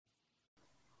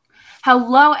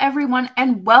Hello, everyone,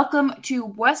 and welcome to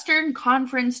Western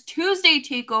Conference Tuesday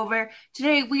Takeover.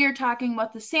 Today, we are talking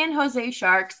about the San Jose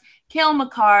Sharks, Cale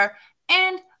Makar,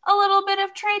 and a little bit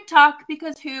of trade talk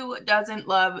because who doesn't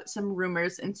love some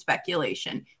rumors and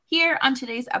speculation here on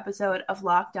today's episode of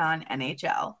Locked On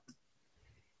NHL.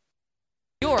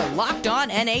 You're Locked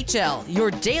On NHL, your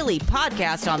daily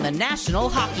podcast on the National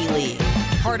Hockey League.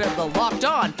 Part of the Locked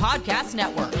On Podcast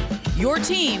Network, your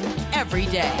team every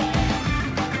day.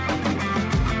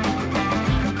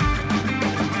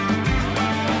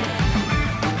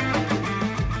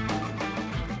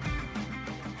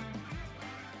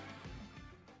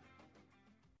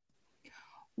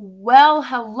 Well,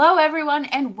 hello everyone,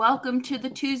 and welcome to the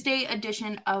Tuesday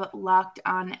edition of Locked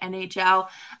On NHL.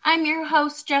 I'm your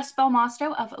host, Jess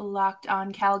Belmosto of Locked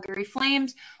On Calgary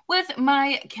Flames, with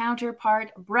my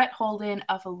counterpart, Brett Holden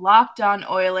of Locked On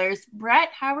Oilers. Brett,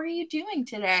 how are you doing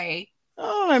today?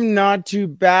 Oh, I'm not too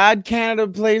bad. Canada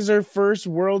plays their first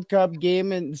World Cup game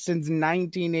since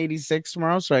 1986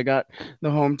 tomorrow, so I got the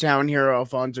hometown hero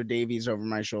Alphonso Davies over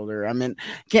my shoulder.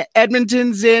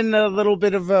 Edmonton's in a little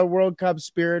bit of a World Cup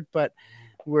spirit, but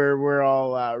we're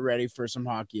all ready for some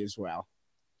hockey as well.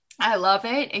 I love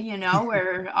it. You know,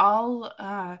 we're all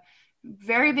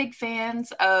very big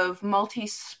fans of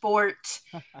multi-sport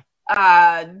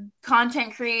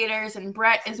content creators, and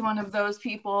Brett is one of those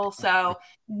people, so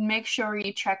make sure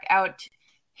you check out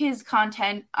his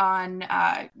content on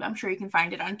I'm sure you can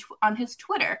find it on his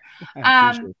Twitter.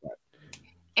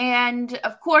 And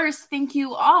of course, thank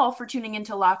you all for tuning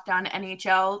into Locked On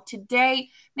NHL today.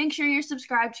 Make sure you're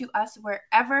subscribed to us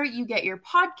wherever you get your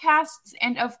podcasts,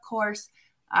 and of course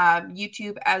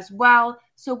YouTube as well,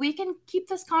 so we can keep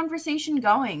this conversation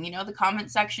going. You know, the comment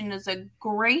section is a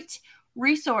great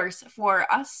resource for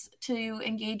us to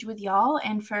engage with y'all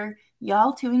and for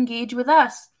y'all to engage with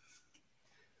us.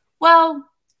 Well,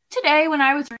 today when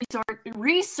I was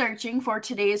researching for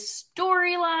today's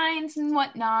storylines and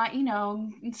whatnot, you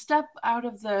know, step out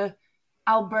of the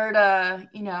Alberta,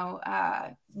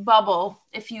 bubble,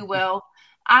 if you will,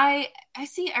 I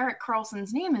see Erik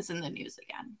Karlsson's name is in the news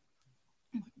again.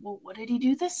 Well, what did he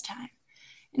do this time?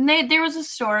 And there was a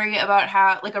story about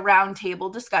how, like a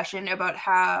roundtable discussion about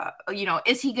how,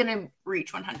 is he going to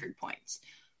reach 100 points?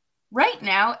 Right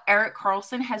now, Erik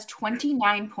Karlsson has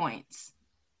 29 points,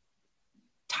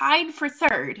 tied for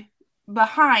third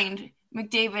behind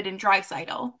McDavid and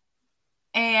Draisaitl.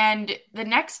 And the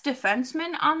next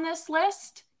defenseman on this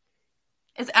list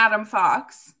is Adam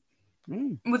Fox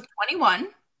with 21.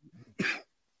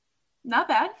 Not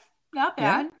bad.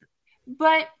 Yeah.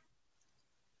 But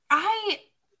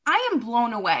I am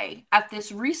blown away at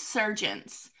this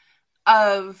resurgence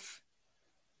of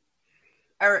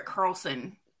Erik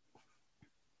Karlsson.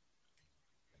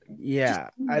 Yeah,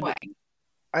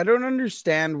 I don't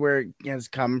understand where it has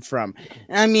come from.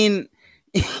 I mean,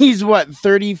 he's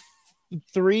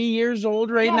 33 years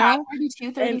old right now?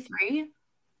 32, 33.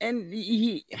 And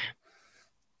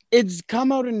it's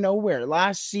come out of nowhere.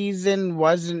 Last season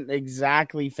wasn't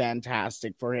exactly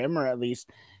fantastic for him, or at least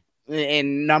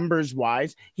in numbers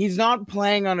wise. He's not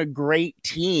playing on a great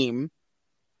team,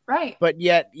 right? But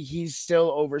yet he's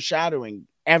still overshadowing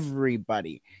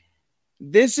everybody.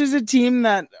 This is a team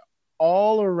that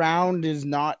all around is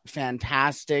not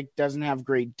fantastic, doesn't have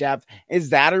great depth.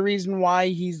 Is that a reason why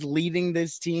he's leading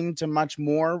this team to much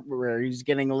more, where he's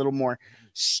getting a little more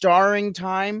starring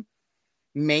time?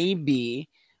 Maybe,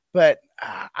 but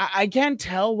I can't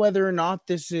tell whether or not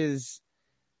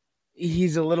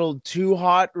he's a little too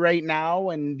hot right now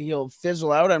and he'll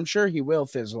fizzle out. I'm sure he will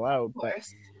fizzle out, but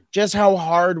just how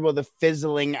hard will the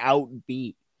fizzling out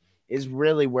be is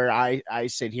really where I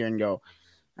sit here and go,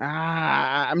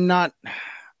 I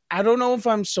don't know if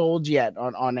I'm sold yet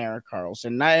on Erik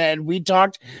Karlsson. And we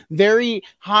talked very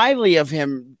highly of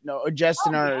him just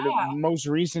in our most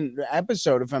recent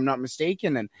episode, if I'm not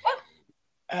mistaken. And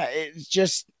it's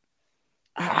just,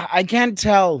 I can't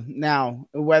tell now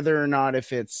whether or not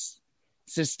if it's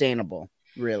sustainable,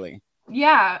 really.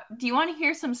 Yeah. Do you want to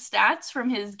hear some stats from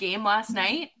his game last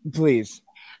night? Please.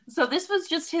 So this was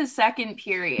just his second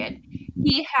period.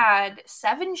 He had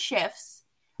 7 shifts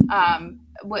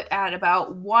at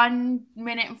about 1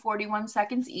 minute and 41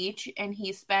 seconds each, and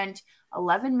he spent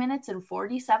 11 minutes and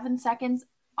 47 seconds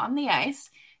on the ice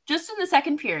just in the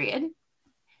second period.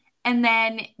 And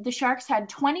then the Sharks had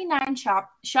 29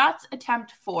 shots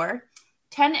attempt for,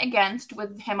 10 against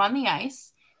with him on the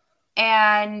ice.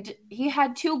 And he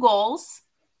had 2 goals.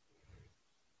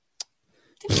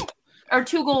 Or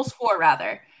 2 goals for,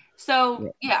 rather.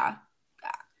 So, yeah.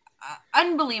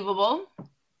 Unbelievable.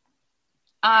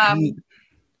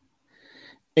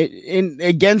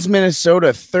 Against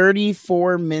Minnesota,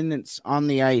 34 minutes on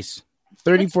the ice.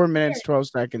 34 minutes, 12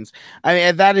 seconds. I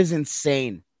mean, that is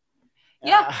insane.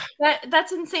 Yeah,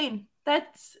 that's insane.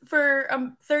 That's for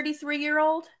a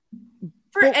 33-year-old.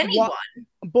 For anyone.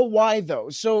 But why though?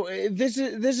 So this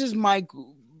is my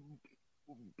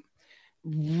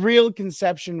real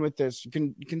conception with this.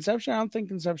 Conception? I don't think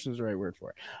conception is the right word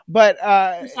for it. But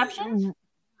conception?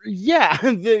 Yeah,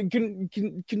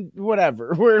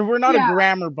 whatever. We're not a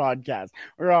grammar podcast.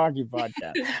 We're a hockey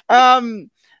podcast.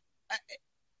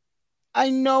 I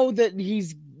know that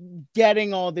he's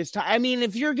getting all this time. I mean,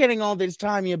 if you're getting all this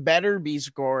time, you better be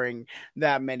scoring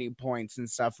that many points and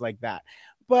stuff like that.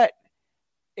 But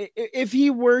if he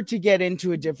were to get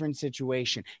into a different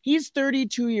situation, he's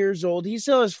 32 years old. He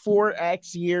still has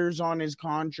 4x years on his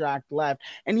contract left,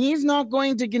 and he's not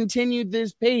going to continue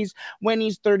this pace when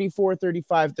he's 34,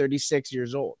 35, 36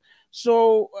 years old.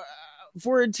 So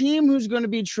for a team who's going to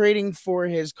be trading for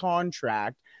his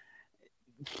contract,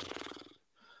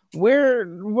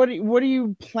 what are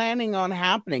you planning on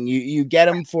happening? You get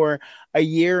him for a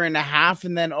year and a half,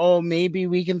 and then maybe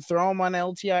we can throw him on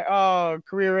LTI.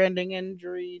 Career-ending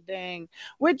injury, dang.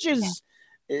 Which is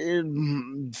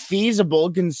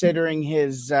feasible considering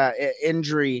his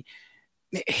injury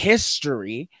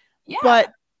history. Yeah.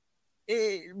 But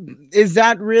is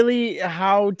that really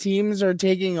how teams are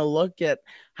taking a look at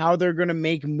how they're going to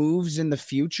make moves in the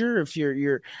future? If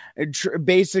you're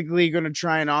basically going to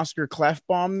try and Oscar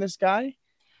Klefbom this guy,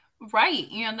 right?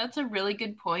 That's a really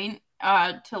good point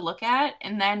to look at.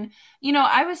 And then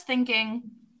I was thinking,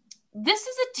 this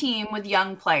is a team with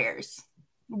young players.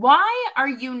 Why are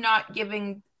you not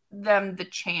giving them the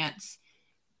chance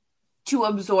to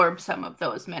absorb some of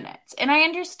those minutes? And I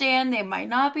understand they might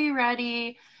not be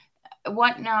ready,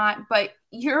 whatnot, but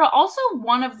you're also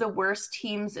one of the worst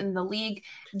teams in the league.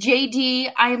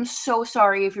 JD, I am so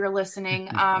sorry if you're listening.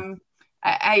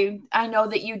 I know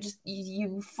that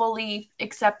you fully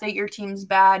accept that your team's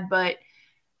bad, but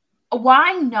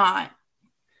why not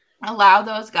allow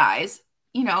those guys,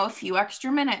 a few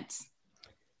extra minutes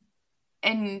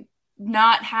and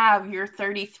not have your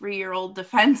 33-year-old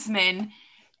defenseman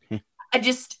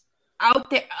just out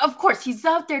there? Of course, he's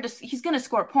out there he's going to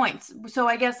score points. So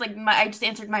I guess I just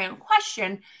answered my own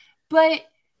question. But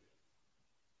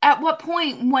at what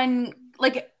point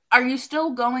are you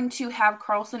still going to have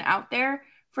Karlsson out there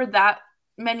for that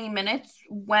many minutes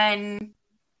when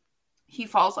he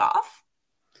falls off?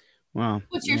 Well,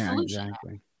 what's your solution?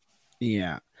 Exactly.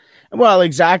 Yeah. Well,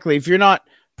 exactly. If you're not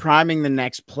priming the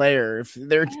next player, if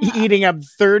they're eating up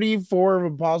 34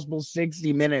 of a possible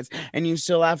 60 minutes and you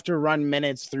still have to run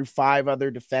minutes through 5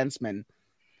 other defensemen,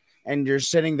 and you're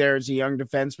sitting there as a young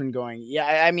defenseman going,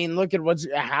 I mean, look at what's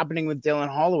happening with Dylan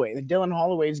Holloway. Dylan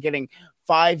Holloway is getting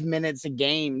 5 minutes a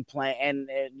game play, and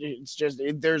it's just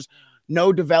there's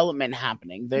no development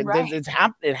happening.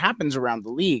 It happens around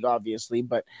the league, obviously,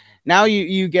 but now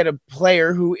you get a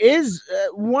player who is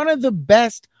one of the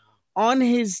best on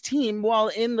his team while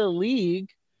in the league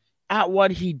at what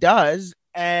he does.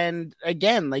 And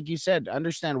again, like you said,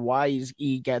 understand why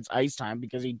he gets ice time,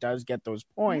 because he does get those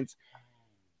points.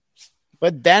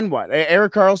 But then what?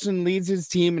 Erik Karlsson leads his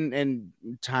team in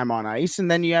time on ice. And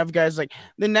then you have guys like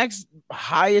the next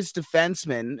highest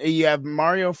defenseman, you have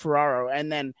Mario Ferraro.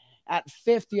 And then at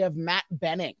 5th, you have Matt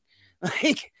Benning.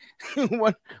 Like,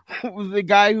 what, the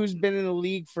guy who's been in the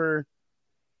league for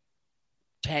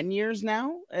 10 years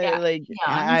now?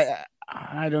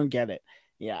 I don't get it.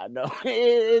 Yeah, no,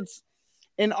 it's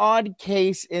an odd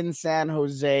case in San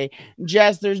Jose.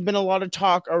 Jess, there's been a lot of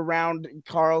talk around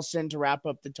Karlsson. To wrap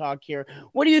up the talk here,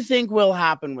 what do you think will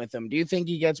happen with him? Do you think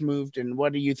he gets moved, and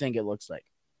what do you think it looks like?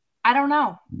 I don't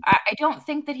know. I don't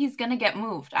think that he's going to get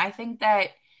moved. I think that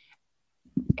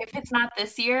if it's not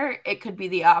this year, it could be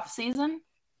the off season.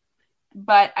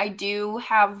 But I do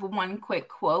have one quick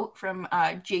quote from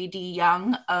JD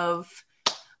Young of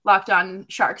Locked On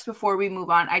Sharks before we move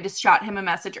on. I just shot him a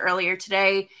message earlier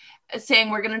today saying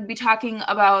we're going to be talking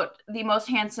about the most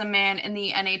handsome man in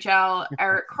the NHL,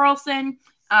 Erik Karlsson.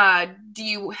 Do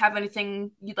you have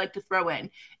anything you'd like to throw in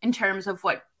terms of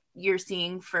what you're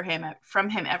seeing from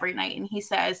him every night? And he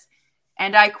says,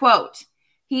 and I quote,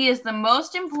 "He is the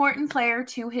most important player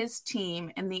to his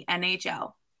team in the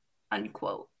NHL,"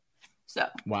 unquote. So,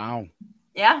 wow.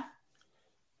 Yeah.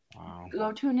 Wow.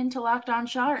 Go tune into Locked On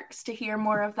Sharks to hear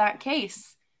more of that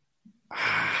case.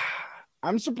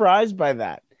 I'm surprised by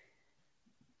that.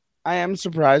 I am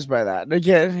surprised by that.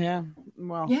 Again, yeah.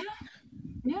 Well,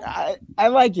 yeah. I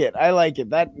like it.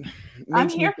 That I'm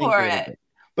here for it.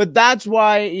 But that's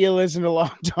why you listen to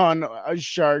Locked On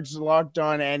Sharks, Locked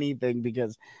On anything,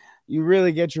 because You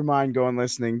really get your mind going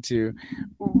listening to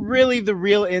really the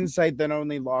real insight that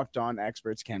only Locked On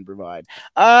experts can provide.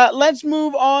 Let's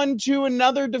move on to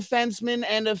another defenseman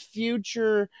and a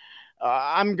future,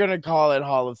 I'm going to call it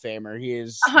Hall of Famer. He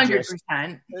is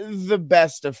 100% the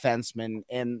best defenseman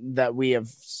that we have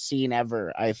seen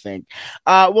ever, I think.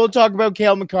 We'll talk about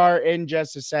Cale Makar in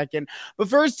just a second. But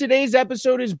first, today's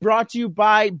episode is brought to you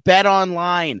by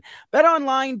BetOnline.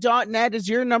 BetOnline.net is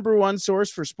your number one source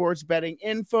for sports betting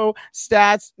info,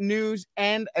 stats, news,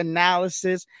 and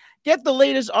analysis. Get the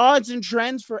latest odds and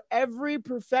trends for every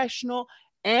professional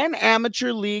and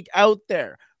amateur league out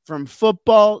there. From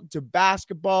football to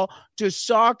basketball to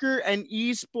soccer and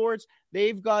esports,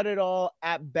 they've got it all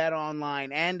at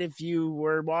BetOnline. And if you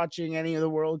were watching any of the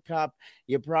World Cup,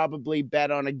 you probably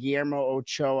bet on a Guillermo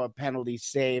Ochoa penalty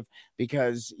save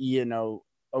because,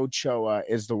 Ochoa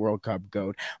is the World Cup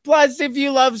GOAT. Plus, if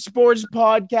you love sports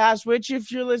podcasts, which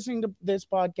if you're listening to this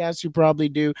podcast, you probably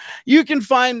do, you can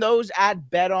find those at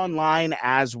BetOnline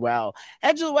as well.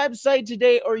 Head to the website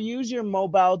today or use your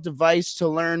mobile device to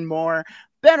learn more.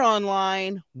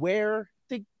 BetOnline, where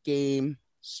the game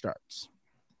starts.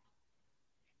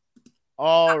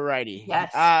 Alrighty.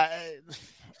 Yes.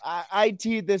 I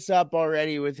teed this up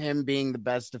already with him being the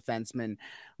best defenseman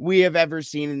we have ever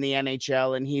seen in the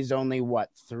NHL, and he's only,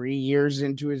 3 years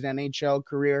into his NHL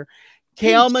career?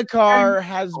 Cale Makar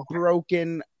has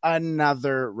broken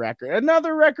another record.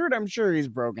 I'm sure he's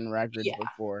broken records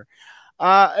before.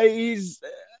 He's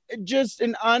just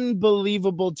an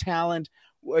unbelievable talent.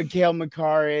 What Cale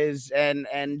Makar is, and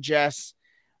just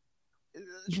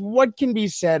what can be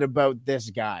said about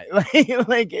this guy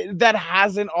like that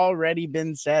hasn't already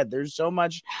been said. There's so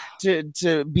much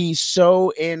to be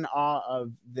so in awe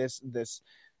of this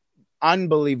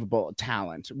unbelievable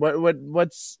talent.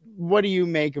 What do you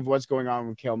make of what's going on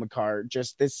with Cale Makar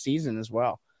just this season as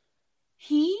well?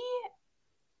 He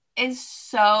is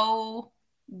so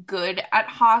good at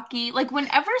hockey. Like,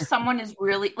 whenever someone is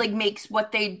really makes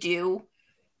what they do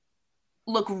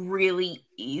look really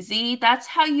easy, that's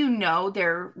how you know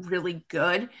they're really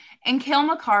good. And Cale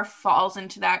Makar falls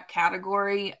into that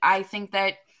category. I think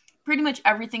that pretty much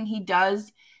everything he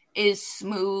does is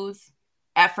smooth,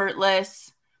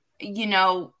 effortless.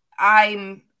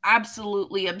 I'm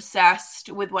absolutely obsessed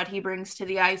with what he brings to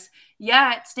the ice.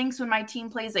 Yeah, it stinks when my team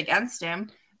plays against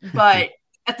him, but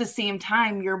at the same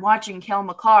time, you're watching Cale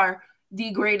Makar,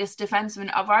 the greatest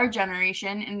defenseman of our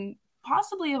generation and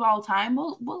possibly of all time.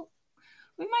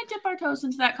 We might dip our toes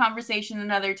into that conversation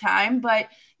another time, but,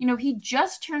 he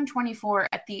just turned 24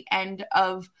 at the end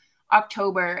of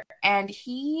October, and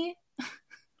he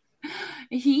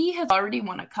has already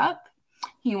won a cup.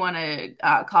 He won a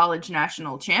college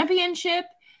national championship.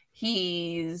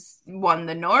 He's won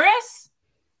the Norris,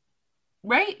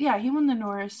 right? Yeah, he won the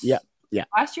Norris. Yeah.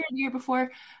 Last year, the year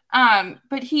before.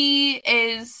 But he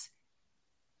is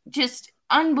just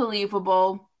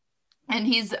unbelievable. And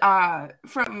he's,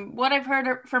 from what I've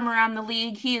heard from around the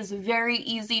league, he is very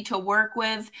easy to work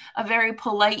with, a very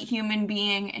polite human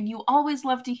being, and you always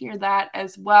love to hear that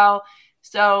as well.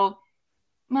 So,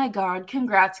 my God,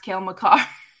 congrats, Cale Makar.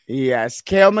 Yes,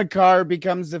 Cale Makar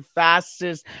becomes the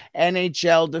fastest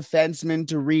NHL defenseman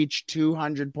to reach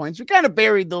 200 points. We kind of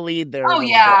buried the lead there. Oh,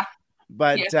 yeah.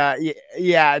 But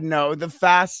the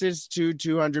fastest to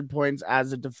 200 points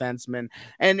as a defenseman.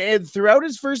 And throughout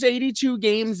his first 82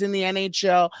 games in the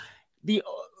NHL, the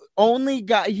only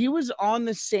guy, he was on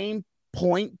the same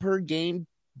point per game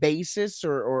basis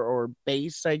or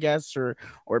base, I guess, or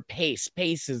pace.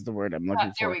 Pace is the word I'm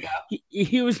looking for. There we go.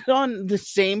 He was on the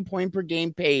same point per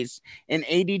game pace in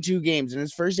 82 games, in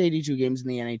his first 82 games in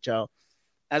the NHL,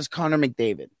 as Connor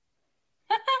McDavid.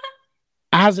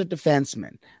 As a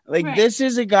defenseman, right. This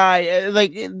is a guy,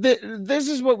 this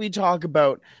is what we talk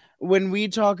about when we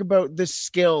talk about the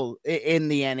skill in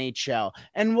the NHL.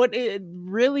 And what it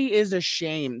really is a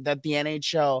shame that the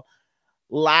NHL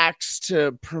lacks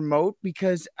to promote,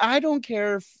 because I don't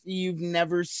care if you've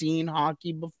never seen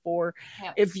hockey before.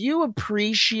 Yeah. If you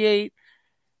appreciate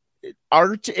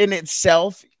art in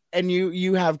itself, and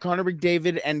you have Connor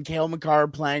McDavid and Cale Makar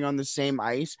playing on the same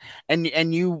ice,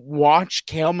 and you watch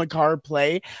Cale Makar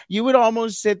play, you would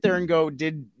almost sit there and go,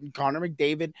 did Connor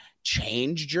McDavid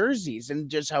change jerseys? And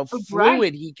just how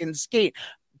fluid he can skate,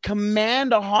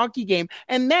 command a hockey game,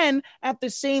 and then at the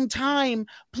same time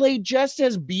play just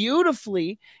as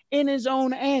beautifully in his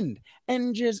own end.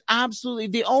 And just absolutely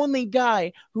the only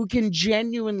guy who can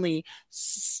genuinely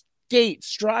skate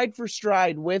stride for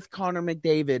stride with Connor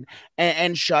McDavid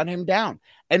and shut him down.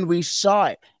 And we saw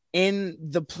it in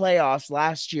the playoffs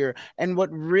last year. And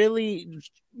what really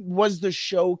was the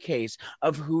showcase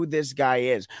of who this guy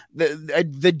is,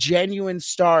 the genuine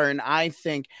star, and I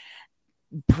think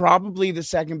probably the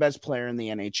second best player in the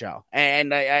NHL.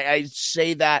 And I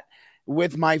say that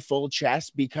with my full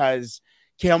chest because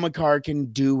Cale Makar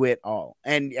can do it all.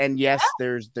 And yes,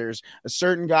 there's a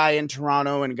certain guy in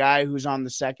Toronto and a guy who's on the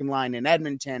second line in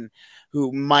Edmonton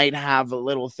who might have a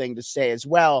little thing to say as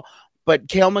well. But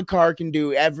Cale Makar can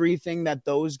do everything that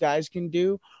those guys can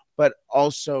do, but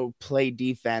also play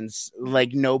defense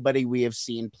like nobody we have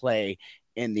seen play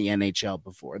in the NHL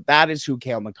before. That is who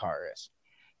Cale Makar is.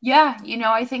 Yeah,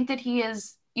 I think that he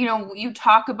is, you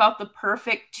talk about the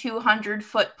perfect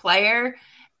 200-foot player,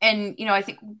 and, I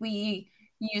think we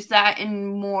use that in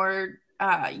more,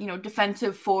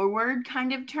 defensive forward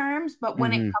kind of terms. But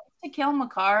when it comes to Cale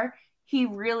Makar, he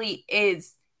really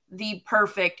is the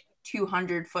perfect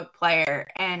 200-foot player.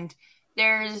 And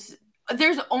there's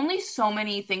only so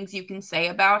many things you can say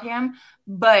about him,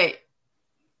 but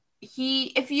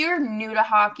if you're new to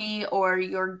hockey or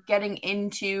you're getting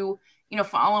into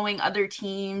following other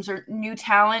teams or new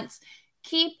talents,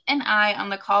 keep an eye on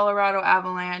the Colorado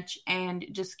Avalanche and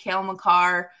just Cale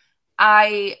Makar.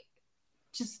 I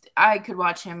could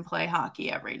watch him play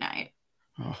hockey every night.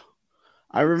 Oh,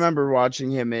 I remember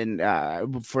watching him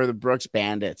for the Brooks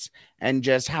Bandits and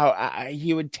just how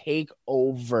he would take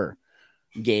over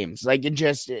games. Like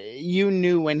you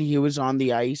knew when he was on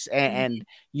the ice and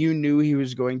you knew he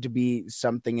was going to be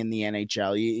something in the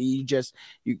NHL.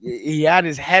 He had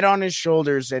his head on his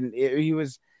shoulders and he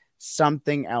was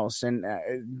something else.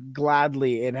 And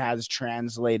gladly it has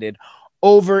translated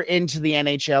over into the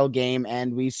NHL game.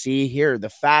 And we see here the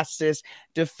fastest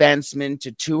defenseman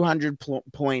to 200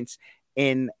 points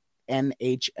in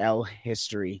NHL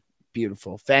history.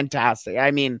 Beautiful. Fantastic.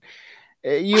 I mean,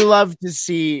 you love to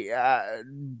see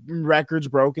records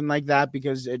broken like that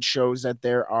because it shows that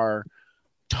there are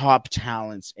top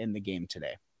talents in the game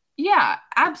today. Yeah,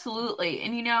 absolutely.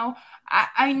 And,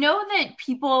 I know that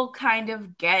people kind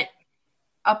of get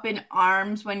up in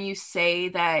arms when you say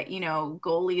that,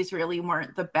 goalies really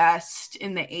weren't the best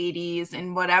in the 80s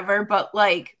and whatever. But,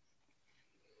 like,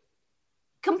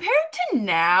 compared to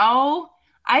now,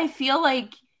 I feel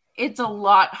like it's a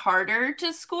lot harder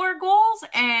to score goals,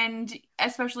 and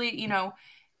especially,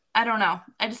 I don't know.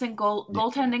 I just think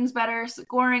goaltending's better,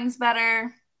 scoring's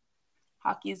better,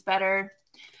 hockey's better.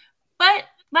 But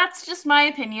that's just my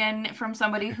opinion from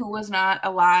somebody who was not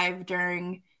alive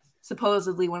during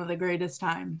supposedly one of the greatest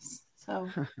times. So,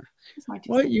 that's my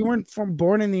what? You weren't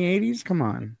born in the 80s? Come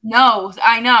on. No,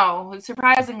 I know.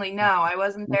 Surprisingly, no. I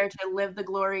wasn't there to live the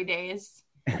glory days.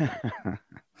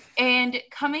 And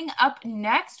coming up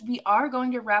next, we are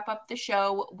going to wrap up the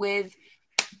show with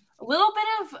a little bit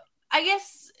of, I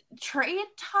guess, trade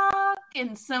talk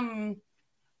and some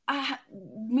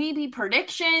maybe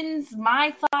predictions,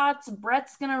 my thoughts.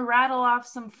 Brett's going to rattle off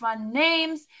some fun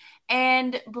names.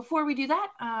 And before we do that,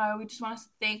 we just want to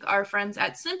thank our friends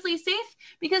at Simply Safe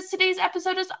because today's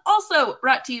episode is also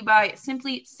brought to you by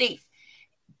Simply Safe.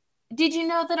 Did you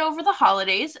know that over the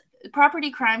holidays,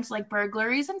 property crimes like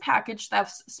burglaries and package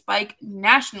thefts spike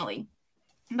nationally?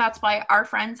 That's why our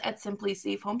friends at Simply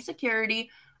Safe Home Security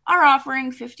are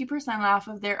offering 50% off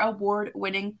of their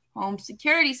award-winning home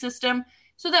security system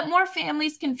so that more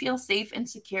families can feel safe and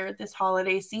secure this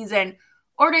holiday season.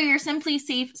 Order your Simply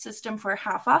Safe system for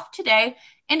half off today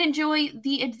and enjoy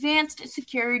the advanced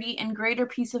security and greater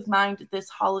peace of mind this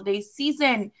holiday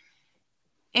season.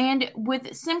 And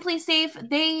with Simply Safe,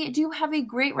 they do have a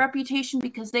great reputation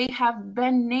because they have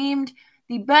been named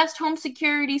the best home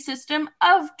security system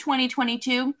of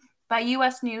 2022 by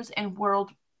U.S. News and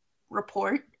World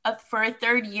Report for a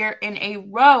third year in a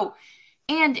row.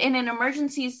 And in an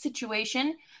emergency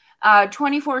situation,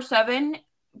 24/7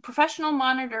 professional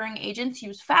monitoring agents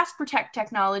use Fast Protect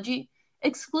technology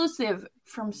exclusive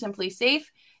from Simply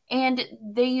Safe, and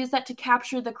they use that to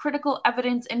capture the critical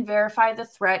evidence and verify the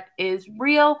threat is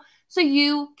real so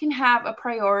you can have a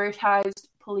prioritized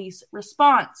police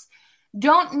response.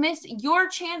 Don't miss your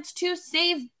chance to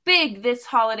save big this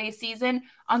holiday season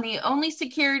on the only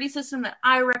security system that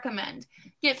I recommend.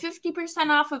 Get 50%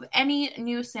 off of any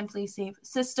new Simply Safe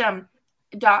system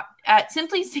at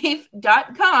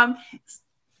simplysafe.com.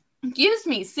 Excuse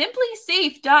me,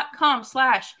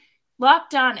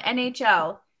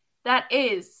 simplysafe.com/LockedOnNHL. That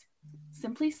is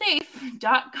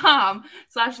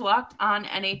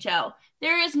simplysafe.com/LockedOnNHL.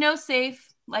 There is no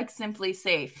safe like Simply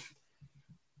Safe.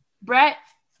 Brett,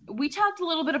 we talked a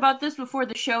little bit about this before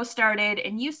the show started,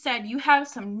 and you said you have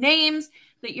some names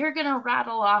that you're going to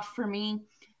rattle off for me.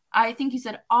 I think you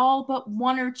said all but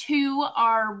one or two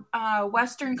are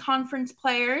Western Conference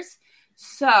players.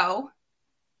 So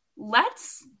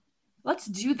let's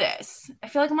do this. I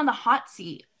feel like I'm on the hot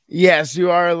seat. Yes, you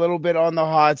are a little bit on the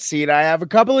hot seat. I have a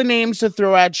couple of names to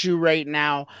throw at you right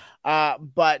now.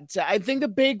 But I think the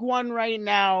big one right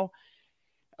now,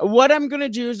 what I'm going to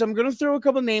do is I'm going to throw a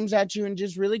couple names at you, and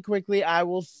just really quickly, I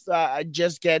will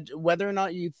just get whether or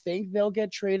not you think they'll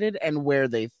get traded and where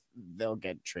they'll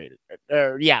get traded.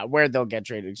 Where they'll get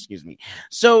traded, excuse me.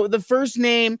 So the first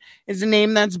name is a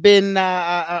name that's been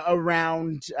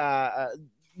around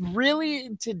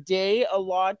really today a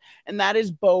lot, and that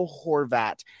is Bo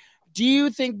Horvat. Do you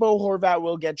think Bo Horvat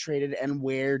will get traded, and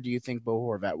where do you think Bo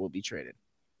Horvat will be traded?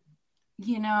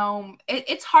 You know,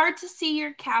 it's hard to see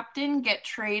your captain get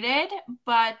traded,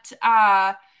 but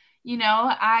you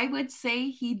know, I would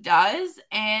say he does,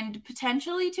 and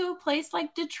potentially to a place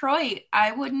like Detroit.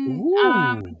 I wouldn't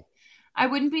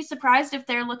be surprised if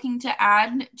they're looking to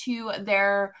add to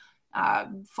their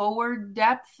forward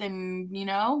depth and, you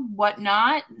know,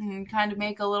 whatnot, and kind of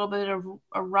make a little bit of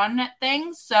a run at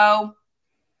things. So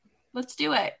let's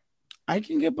do it. I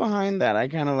can get behind that. I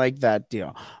kind of like that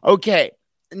deal. Okay.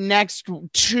 Next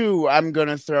two I'm going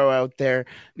to throw out there,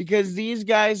 because these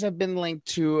guys have been linked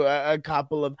to a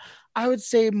couple of, I would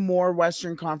say, more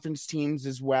Western Conference teams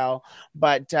as well,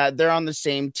 but they're on the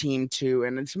same team too.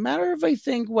 And it's a matter of, I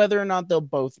think, whether or not they'll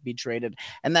both be traded.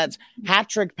 And that's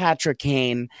Patrick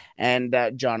Kane and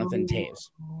Jonathan Toews.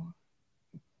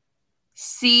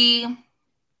 See,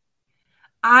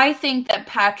 I think that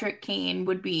Patrick Kane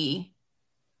would be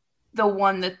the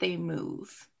one that they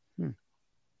move.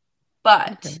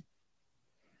 But okay.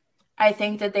 I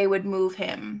think that they would move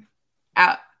him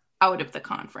out of the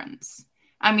conference.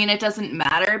 I mean, it doesn't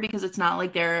matter because it's not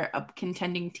like they're a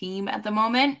contending team at the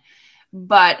moment.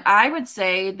 But I would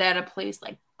say that a place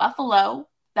like Buffalo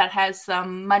that has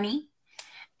some money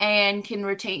and can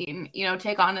retain, you know,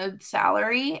 take on a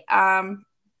salary, and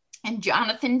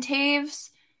Jonathan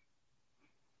Toews,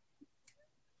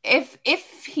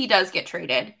 if he does get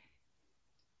traded,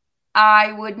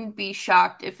 I wouldn't be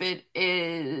shocked if it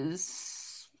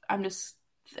is,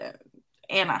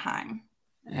 Anaheim.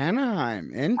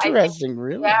 Anaheim. Interesting,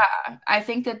 really. Yeah. I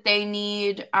think that they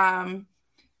need,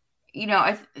 you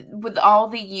know, with all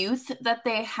the youth that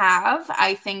they have,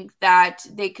 I think that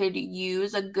they could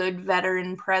use a good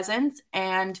veteran presence.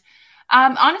 And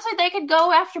honestly, they could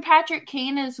go after Patrick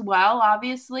Kane as well,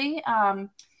 obviously.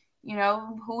 You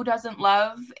know, who doesn't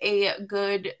love a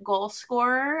good goal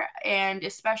scorer? And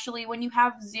especially when you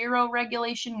have 0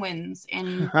 regulation wins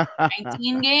in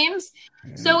 19 games.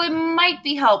 So it might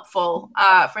be helpful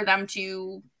for them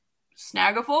to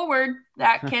snag a forward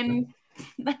that can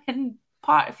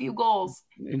pot a few goals.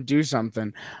 Do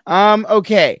something.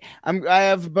 Okay. I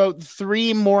have about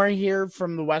 3 more here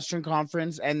from the Western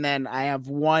Conference, and then I have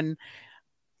one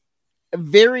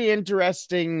very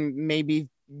interesting, maybe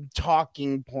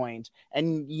talking point,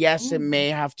 and yes, it may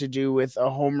have to do with a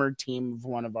homer team of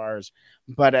one of ours,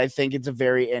 but I think it's a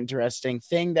very interesting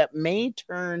thing that may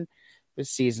turn the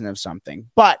season of something.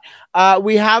 But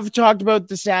we have talked about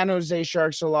the San Jose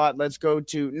Sharks a lot. Let's go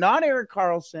to not Erik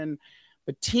Karlsson,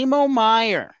 but Timo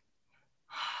Meier.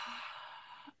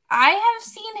 I have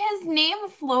seen his name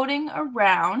floating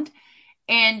around,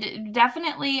 and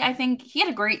definitely I think he had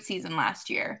a great season last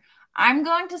year. I'm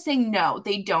going to say no,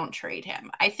 they don't trade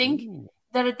him. I think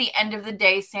that at the end of the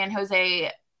day, San Jose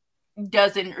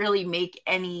doesn't really make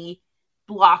any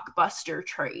blockbuster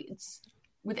trades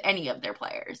with any of their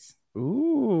players.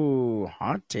 Ooh,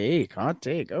 hot take.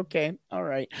 Okay, all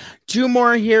right. 2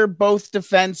 more here, both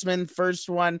defensemen. First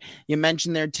one, you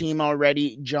mentioned their team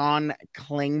already, John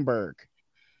Klingberg.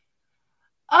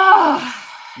 Oh,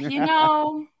 you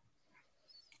know...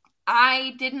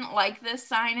 I didn't like this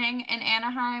signing in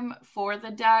Anaheim for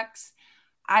the Ducks.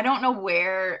 I don't know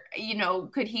where, you know,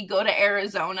 could he go to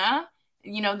Arizona?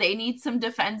 You know, they need some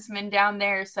defensemen down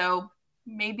there, so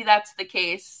maybe that's the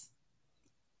case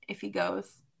if he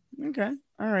goes. Okay,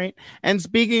 all right. And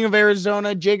speaking of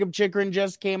Arizona, Jakob Chychrun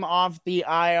just came off the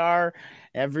IR.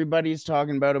 Everybody's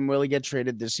talking about him. Will he get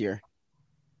traded this year?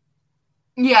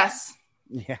 Yes.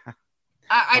 Yeah.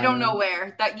 I don't know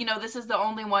where. That, you know, this is the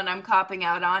only one I'm copping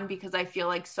out on because I feel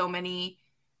like so many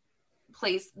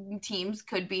teams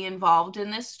could be involved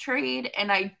in this trade, and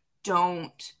I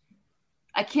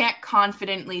can't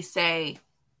confidently say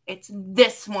it's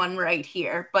this one right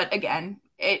here. But again,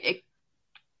 it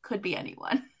could be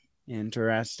anyone.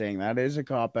 Interesting. That is a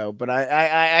cop out, but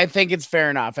I think it's fair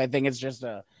enough. I think it's just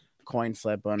a coin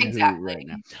flip on who right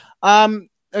now.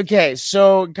 Okay,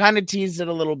 so kind of teased it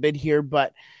a little bit here,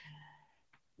 but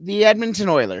the Edmonton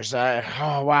Oilers. I'm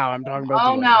talking about.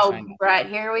 Oh no, Brett!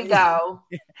 Here we go.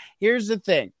 Here's the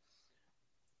thing.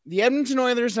 The Edmonton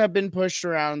Oilers have been pushed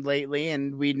around lately,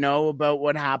 and we know about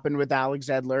what happened with Alex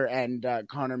Edler and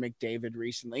Connor McDavid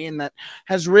recently, and that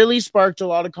has really sparked a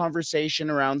lot of conversation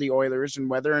around the Oilers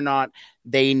and whether or not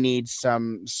they need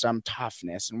some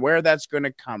toughness and where that's going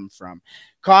to come from.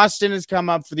 Costin has come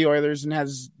up for the Oilers and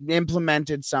has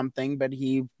implemented something, but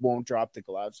he won't drop the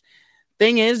gloves.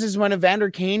 Thing is when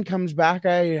Evander Kane comes back,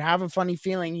 I have a funny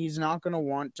feeling he's not going to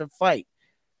want to fight.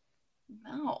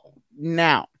 No.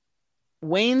 Now,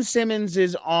 Wayne Simmons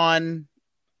is on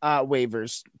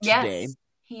waivers today. Yes,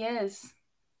 he is.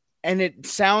 And it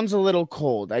sounds a little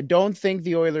cold. I don't think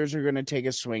the Oilers are going to take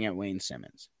a swing at Wayne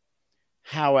Simmons.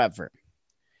 However,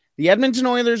 the Edmonton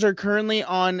Oilers are currently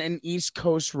on an East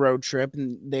Coast road trip,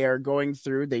 and they are going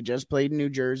through. They just played in New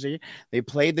Jersey. They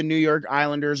played the New York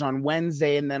Islanders on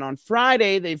Wednesday, and then on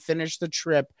Friday, they finished the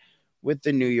trip with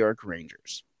the New York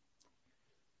Rangers.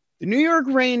 The New York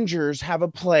Rangers have a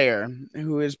player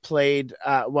who has played,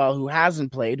 who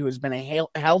hasn't played, who has been a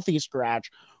healthy scratch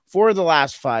for the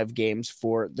last 5 games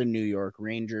for the New York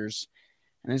Rangers,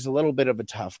 and is a little bit of a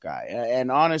tough guy. And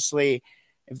honestly,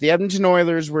 if the Edmonton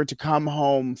Oilers were to come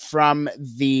home from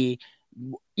the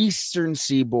Eastern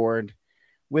Seaboard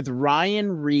with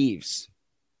Ryan Reeves,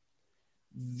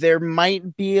 there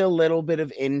might be a little bit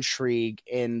of intrigue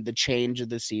in the change of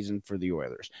the season for the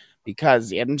Oilers, because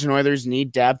the Edmonton Oilers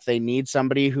need depth. They need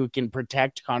somebody who can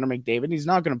protect Connor McDavid. He's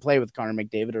not going to play with Connor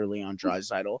McDavid or Leon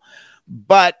Draisaitl,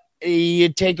 but you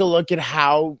take a look at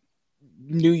how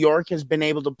New York has been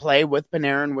able to play with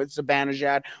Panarin, with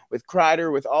Zibanejad, with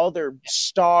Kreider, with all their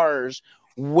stars,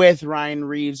 with Ryan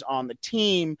Reeves on the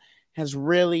team, has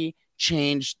really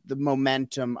changed the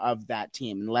momentum of that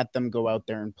team and let them go out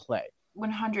there and play.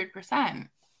 100%.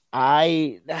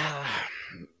 I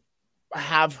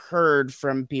have heard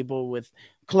from people with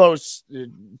close-ish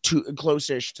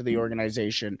to the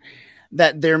organization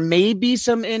that there may be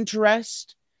some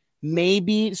interest.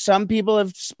 Maybe some people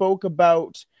have spoke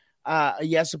about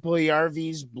Jesse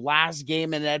Puljujarvi's last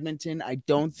game in Edmonton. I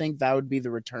don't think that would be the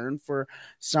return for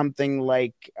something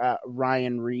like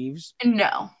Ryan Reeves.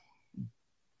 No.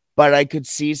 But I could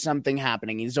see something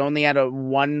happening. He's only at a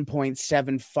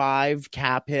 1.75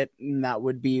 cap hit, and that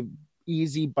would be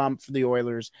easy bump for the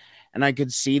Oilers. And I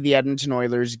could see the Edmonton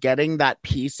Oilers getting that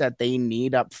piece that they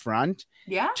need up front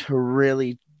to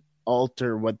really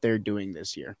alter what they're doing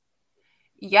this year.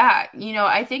 Yeah,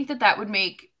 I think that would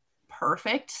make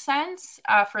perfect sense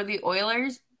for the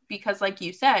Oilers, because like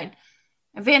you said,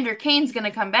 Evander Kane's going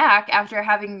to come back after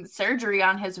having surgery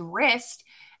on his wrist,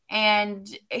 and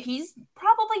he's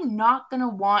probably not going to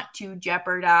want to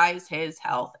jeopardize his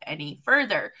health any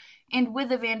further. And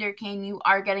with Evander Kane, you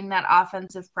are getting that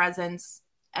offensive presence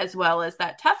as well as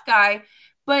that tough guy.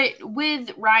 But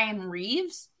with Ryan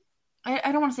Reeves,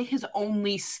 I don't want to say his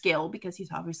only skill, because he's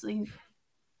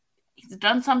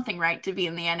done something right to be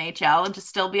in the NHL and to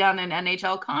still be on an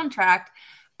NHL contract.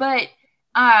 But,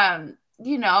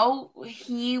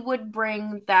 he would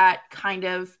bring that kind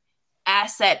of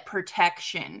asset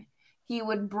protection. He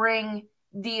would bring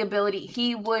the ability,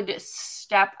 he would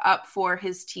step up for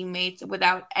his teammates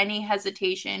without any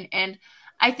hesitation. And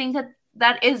I think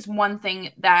that is one thing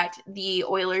that the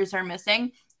Oilers are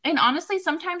missing. And honestly,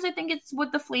 sometimes I think it's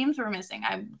what the Flames were missing.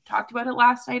 I talked about it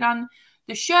last night on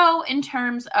the show in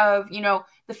terms of, the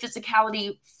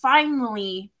physicality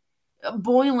finally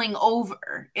boiling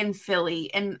over in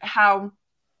Philly, and how,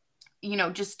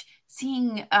 just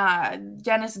seeing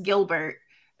Dennis Gilbert,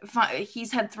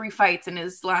 he's had 3 fights in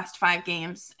his last 5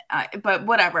 games, but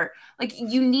whatever. Like,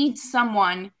 you need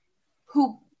someone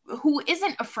who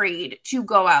isn't afraid to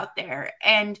go out there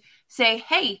and say,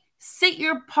 hey, sit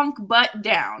your punk butt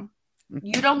down.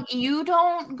 You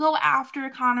don't go after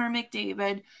Connor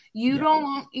McDavid. You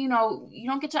don't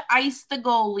get to ice the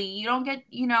goalie. You don't get,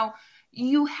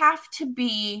 you have to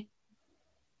be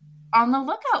on the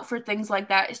lookout for things like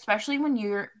that, especially when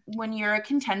you're a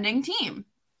contending team.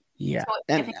 Yeah.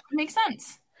 So I think it makes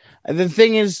sense. The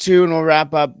thing is too, and we'll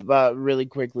wrap up really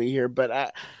quickly here,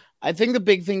 but I think the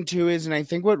big thing too is, and I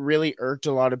think what really irked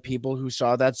a lot of people who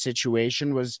saw that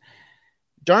situation, was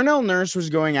Darnell Nurse was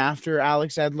going after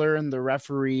Alex Edler, and the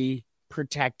referee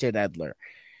protected Edler.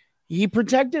 He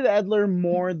protected Edler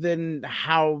more than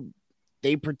how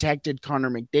they protected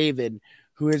Connor McDavid,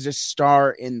 who is a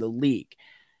star in the league.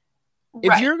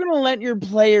 Right. If you're going to let your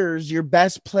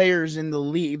best players in the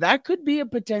league, that could be a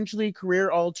potentially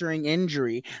career-altering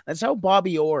injury. That's how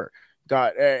Bobby Orr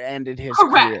ended his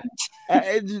Correct.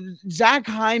 career. Zach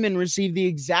Hyman received the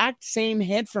exact same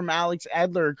hit from Alex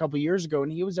Edler a couple years ago,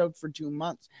 and he was out for 2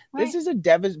 months. Right. This is a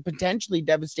potentially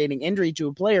devastating injury to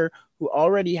a player who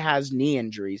already has knee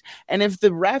injuries. And if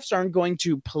the refs aren't going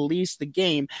to police the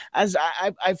game, as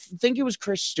I think it was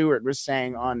Chris Stewart was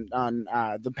saying on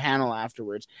the panel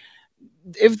afterwards,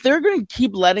 if they're going to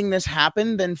keep letting this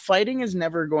happen, then fighting is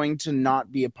never going to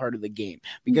not be a part of the game,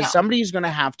 because somebody's going to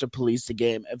have to police the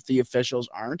game if the officials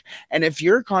aren't. And if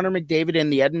you're Connor McDavid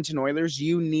and the Edmonton Oilers,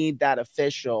 you need that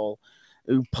official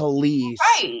police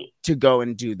to go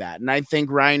and do that. And I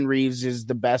think Ryan Reeves is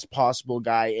the best possible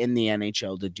guy in the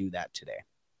NHL to do that today.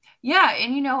 Yeah.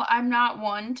 And, I'm not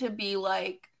one to be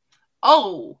like,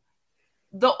 oh,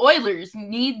 the Oilers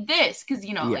need this, because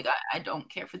like I don't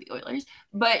care for the Oilers,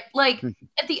 but like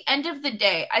at the end of the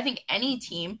day, I think any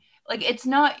team, like, it's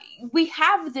not, we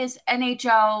have this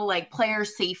NHL like player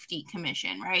safety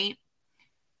commission, right?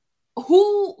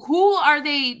 Who are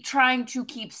they trying to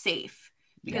keep safe?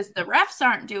 Because the refs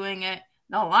aren't doing it,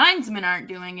 the linesmen aren't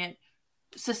doing it,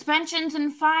 suspensions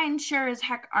and fines sure as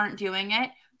heck aren't doing it.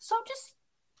 So just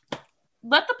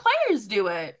let the players do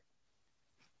it.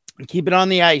 Keep it on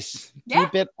the ice. Yeah.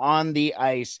 Keep it on the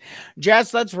ice.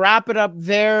 Jess, let's wrap it up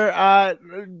there.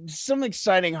 Some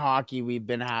exciting hockey we've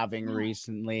been having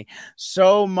recently.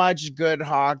 So much good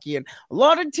hockey and a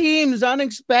lot of teams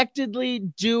unexpectedly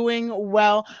doing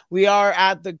well. We are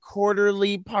at the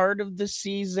quarterly part of the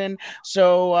season.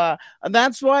 So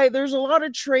that's why there's a lot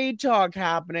of trade talk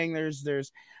happening.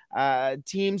 There's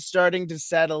teams starting to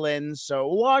settle in. So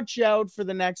watch out for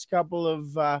the next couple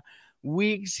of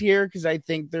weeks here, because I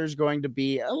think there's going to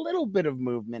be a little bit of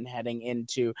movement heading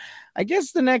into, I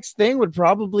guess the next thing would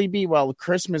probably be,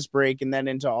 Christmas break and then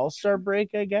into All-Star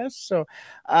break, I guess. So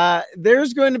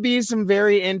there's going to be some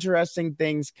very interesting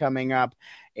things coming up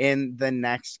in the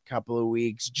next couple of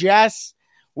weeks. Jess,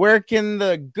 where can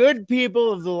the good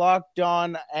people of the Locked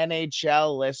On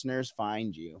NHL listeners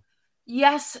find you?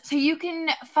 Yes, so you can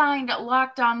find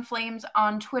Locked On Flames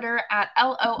on Twitter at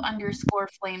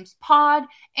 @LO_FlamesPod.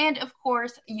 And of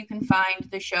course, you can find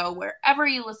the show wherever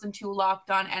you listen to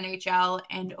Locked On NHL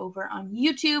and over on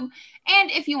YouTube. And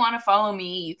if you want to follow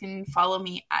me, you can follow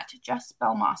me at Jess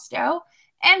Belmosto.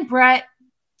 And Brett,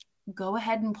 go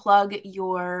ahead and plug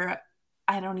your,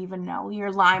 I don't even know,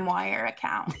 your LimeWire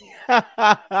account.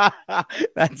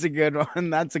 That's a good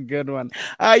one.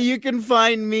 You can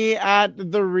find me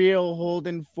at The Real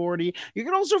Holden 40. You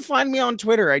can also find me on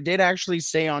Twitter. I did actually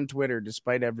stay on Twitter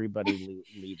despite everybody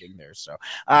leaving there. So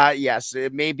yes,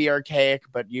 it may be archaic,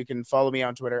 but you can follow me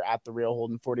on Twitter at The Real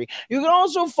Holden 40. You can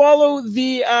also follow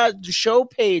the show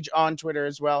page on Twitter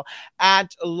as well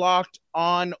at Locked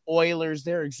On Oilers.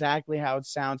 They're exactly how it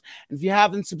sounds. And if you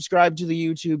haven't subscribed to the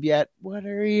YouTube yet, what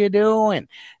are you doing?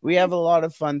 We have a lot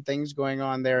of fun things going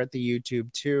on there at the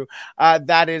YouTube too.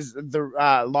 That is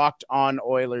the Locked On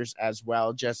Oilers as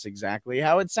well, just exactly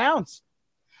how it sounds.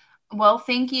 Well,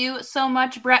 thank you so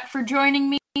much, Brett, for joining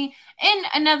me in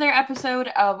another episode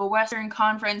of a Western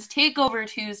Conference Takeover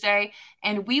Tuesday,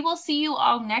 and we will see you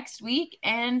all next week.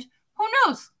 And who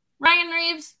knows, Ryan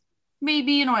Reeves may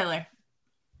be an Oiler.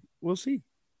 We'll see.